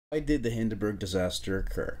Why did the Hindenburg disaster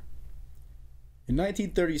occur? In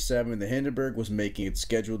 1937, the Hindenburg was making its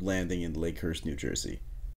scheduled landing in Lakehurst, New Jersey.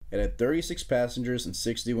 It had 36 passengers and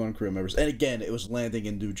 61 crew members, and again, it was landing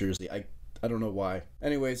in New Jersey. I don't know why.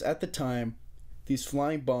 Anyways, at the time, these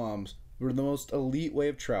flying bombs were the most elite way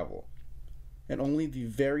of travel, and only the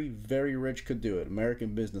very, very rich could do it,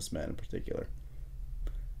 American businessmen in particular.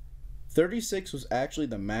 36 was actually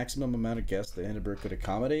the maximum amount of guests the Hindenburg could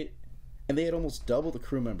accommodate, and they had almost double the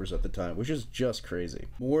crew members at the time, which is just crazy.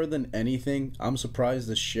 More than anything, I'm surprised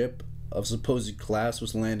the ship of supposed class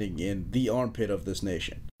was landing in the armpit of this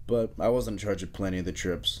nation. But I wasn't in charge of planning the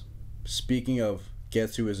trips. Speaking of,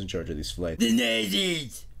 guess who is in charge of these flights? The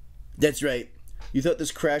Nazis! That's right. You thought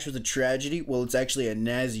this crash was a tragedy? Well, it's actually a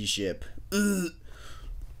Nazi ship. Ugh.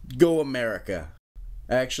 Go America.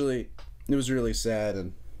 Actually, it was really sad,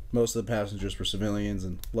 and most of the passengers were civilians,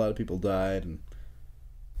 and a lot of people died, and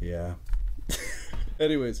yeah.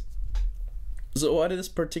 Anyways, so why did this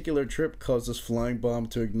particular trip cause this flying bomb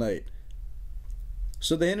to ignite?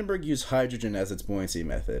 So the Hindenburg used hydrogen as its buoyancy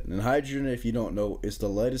method, and hydrogen, if you don't know, is the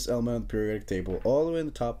lightest element on the periodic table all the way in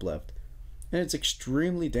the top left, and it's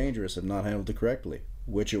extremely dangerous if not handled correctly,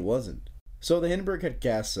 which it wasn't. So the Hindenburg had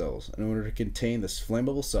gas cells in order to contain this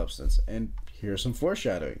flammable substance, and here's some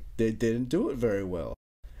foreshadowing. They didn't do it very well.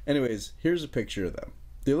 Anyways, here's a picture of them.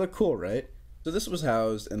 They look cool, right? So this was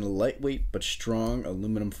housed in a lightweight but strong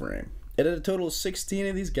aluminum frame. It had a total of 16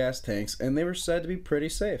 of these gas tanks, and they were said to be pretty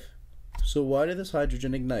safe. So why did this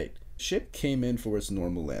hydrogen ignite? The ship came in for its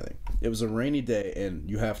normal landing. It was a rainy day, and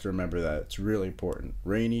you have to remember that. It's really important.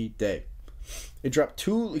 Rainy day. It dropped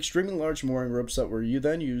 2 extremely large mooring ropes that were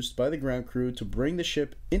then used by the ground crew to bring the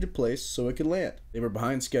ship into place so it could land. They were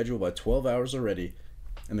behind schedule by 12 hours already,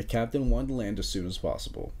 and the captain wanted to land as soon as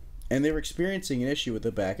possible. And they were experiencing an issue with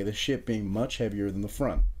the back of the ship being much heavier than the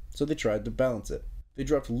front, so they tried to balance it. They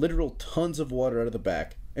dropped literal tons of water out of the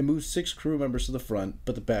back and moved 6 crew members to the front,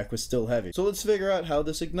 but the back was still heavy. So let's figure out how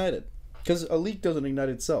this ignited, because a leak doesn't ignite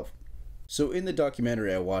itself. So in the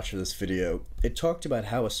documentary I watched for this video, it talked about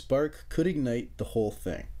how a spark could ignite the whole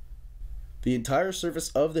thing. The entire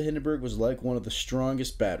surface of the Hindenburg was like one of the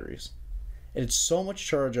strongest batteries. It had so much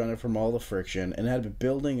charge on it from all the friction, and it had been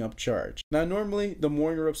building up charge. Now normally, the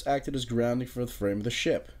mooring ropes acted as grounding for the frame of the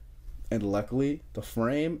ship, and luckily, the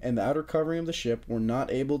frame and the outer covering of the ship were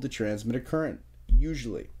not able to transmit a current,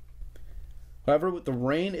 usually. However, with the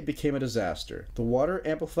rain, it became a disaster. The water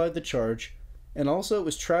amplified the charge, and also it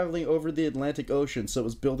was traveling over the Atlantic Ocean, so it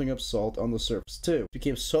was building up salt on the surface too. It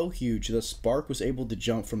became so huge that a spark was able to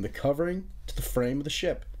jump from the covering to the frame of the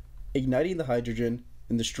ship, igniting the hydrogen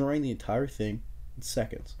and destroying the entire thing in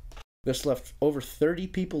seconds. This left over 30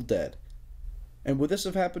 people dead. And would this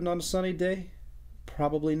have happened on a sunny day?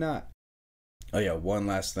 Probably not. Oh yeah, one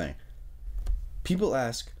last thing. People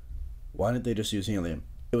ask, why didn't they just use helium?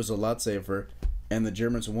 It was a lot safer, and the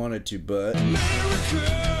Germans wanted to, but America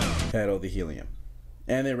had all the helium.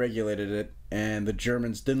 And they regulated it, and the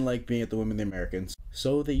Germans didn't like being at the whim of the Americans,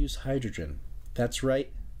 so they used hydrogen. That's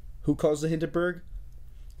right. Who caused the Hindenburg?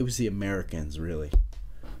 It was the Americans, really.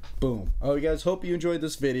 Boom. Oh, you guys, hope you enjoyed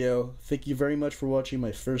this video. Thank you very much for watching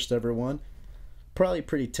my first ever one. Probably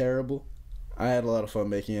pretty terrible. I had a lot of fun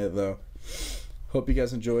making it, though. Hope you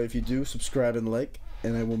guys enjoy. If you do, subscribe and like,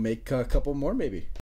 and I will make a couple more, maybe.